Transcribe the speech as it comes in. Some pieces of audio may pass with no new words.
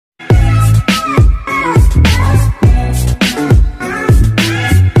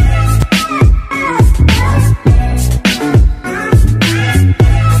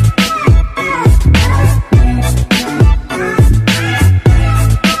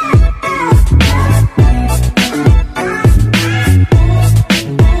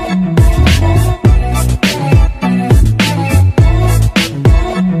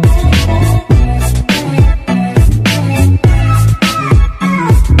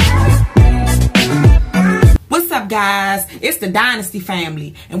guys? It's the Dynasty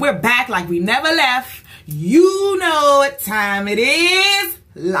family, and we're back like we never left. You know what time it is.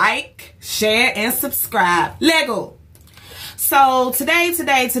 Like, share, and subscribe. Lego. So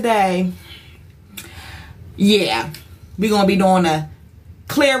today, yeah, we're gonna be doing a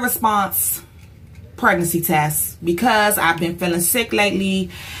clear response pregnancy test because I've been feeling sick lately.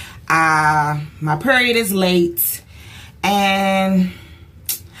 My period is late, and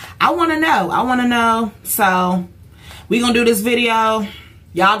I want to know. So we're gonna do this video.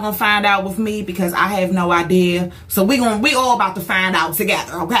 Y'all gonna find out with me because I have no idea. So we all about to find out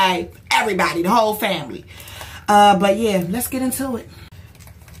together, okay? Everybody, the whole family. But yeah, let's get into it.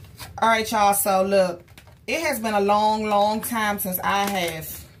 All right, y'all. So look, it has been a long time since I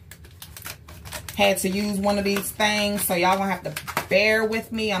have had to use one of these things. So y'all gonna have to bear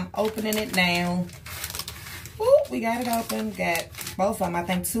with me. I'm opening it now. Ooh, we got it open. Got both of them. I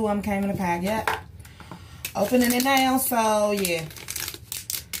think 2 of them came in the pack. Yep. Opening it now. So yeah.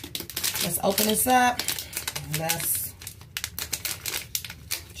 Let's open this up. Let's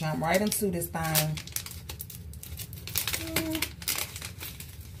jump right into this thing.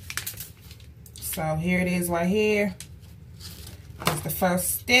 So here it is right here. It's the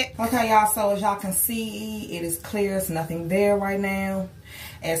first stick. Okay, y'all, so as y'all can see, it is clear. There's nothing there right now.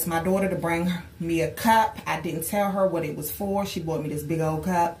 Asked my daughter to bring me a cup. I didn't tell her what it was for. She bought me this big old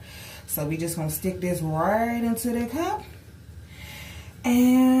cup. So we just gonna stick this right into the cup.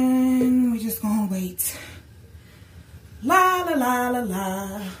 And we're just gonna wait. La la la la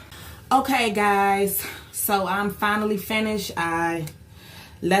la. Okay, guys, so I'm finally finished. I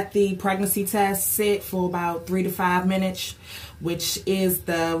let the pregnancy test sit for about 3 to 5 minutes, which is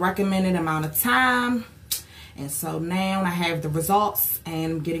the recommended amount of time. And so now I have the results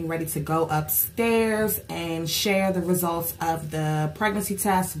and I'm getting ready to go upstairs and share the results of the pregnancy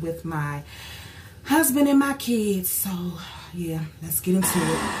test with my husband and my kids. So yeah, let's get into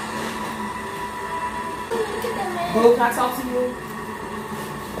it. Boo, can I talk to you?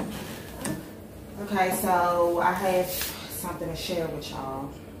 Okay, so I have something to share with y'all.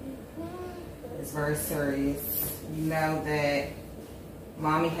 It's very serious. You know that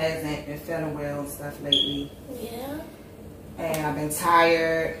Mommy hasn't been feeling well and stuff lately. Yeah. And I've been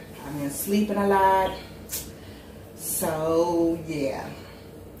tired. I've been sleeping a lot. So yeah,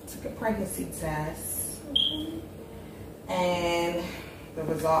 took a pregnancy test. And the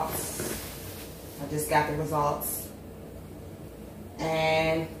results, I just got the results.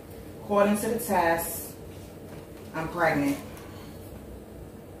 And according to the test, I'm pregnant.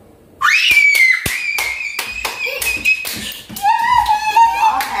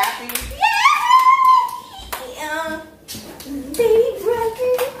 Y'all happy? Yeah. Baby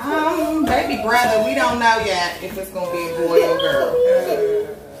brother. Baby brother, we don't know yet if it's gonna be a boy or girl.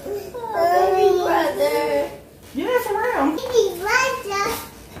 Baby brother. Yeah, for real. Baby brother.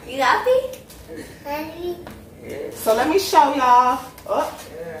 You happy? So let me show y'all. Oh,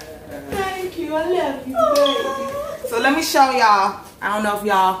 thank you. I love you, baby. So let me show y'all. I don't know if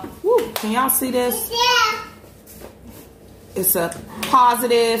y'all, can y'all see this? Yeah. It's a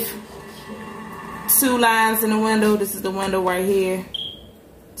positive 2 lines in the window. This is the window right here.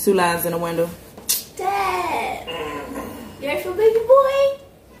 2 lines in the window. Dad. You ready for baby boy?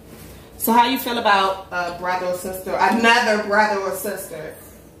 So how you feel about brother or sister? Another brother or sister?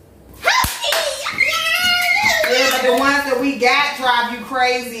 Yeah, but the ones that we got drive you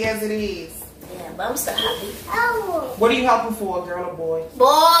crazy as it is. Yeah, but I'm so happy. Oh. What are you hoping for, girl or boy? Boy.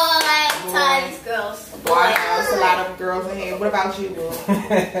 I'm tired of these girls. Boy, I know it's a lot of girls in here. What about you, boo?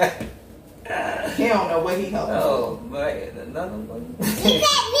 He don't know what he hoping for. Oh, but another one.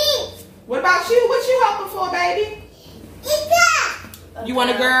 What about you? What you hoping for, baby? You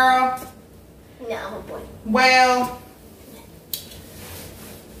want a girl? No, I'm a boy. Well,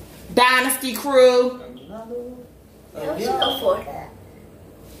 Dynasty crew. What you go for?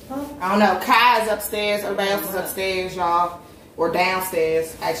 I don't know. Kai is upstairs. Everybody else is upstairs, y'all. Or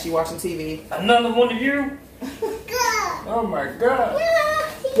downstairs, actually watching TV. Another one of you? Oh my God.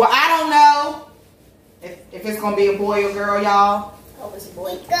 Well, I don't know if it's going to be a boy or girl, y'all. Oh, it's a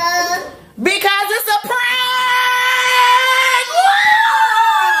boy. Go. Because it's a prank!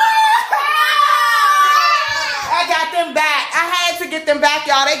 I got them back. I had to get them back,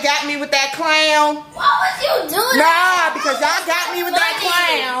 y'all. They got me with that clown. What was you doing? Nah, because y'all got me with that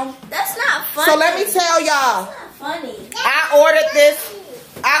clown. That's not funny. So let me tell y'all. That's not funny.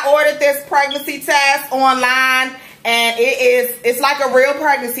 I ordered this pregnancy test online, and it's like a real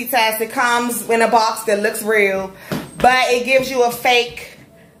pregnancy test. It comes in a box that looks real, but it gives you a fake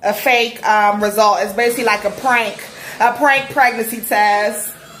result. It's basically like a prank pregnancy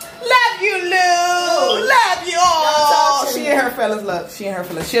test. Love you, Lou. Love you all. She and her fellas, look. She and her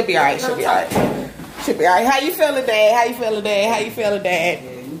fellas. She'll be alright. She'll be alright. She'll be alright. How you feeling, Dad? How you feeling, Dad? How you feeling, Dad?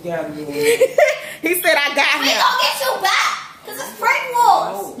 Yeah, you got me. He said I got We him. gonna get you back. Cause it's prank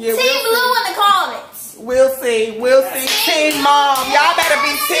wars. Yeah, Team Blue in the comments. We'll see. We'll see. Team Mom. Y'all better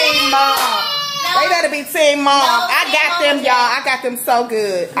be Team Mom. They better be Team Mom. I got them, y'all. I got them so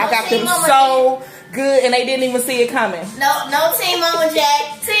good. I got them so good, and they didn't even see it coming. No Team Mama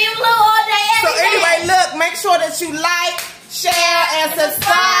Jack. Team Blue all day, So every day. anyway, look, make sure that you like, share, and subscribe.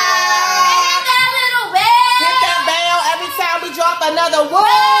 Hit that little bell. Hit that bell every time we drop another word.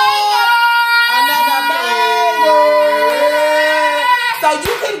 Another banger. So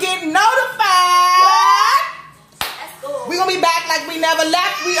you can get notified. That's cool. We're gonna be back like we never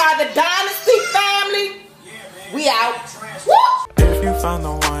left. We are the Dynasty family. We out. Woo! If you found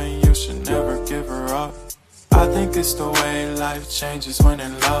the one, you should never give her up. I think it's the way life changes when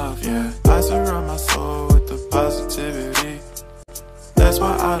in love, yeah. I surround my soul with the positivity. That's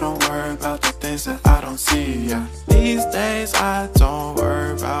why I don't worry about the things that I don't see, yeah. These days I don't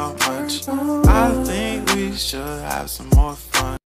worry about much. I think we should have some more fun.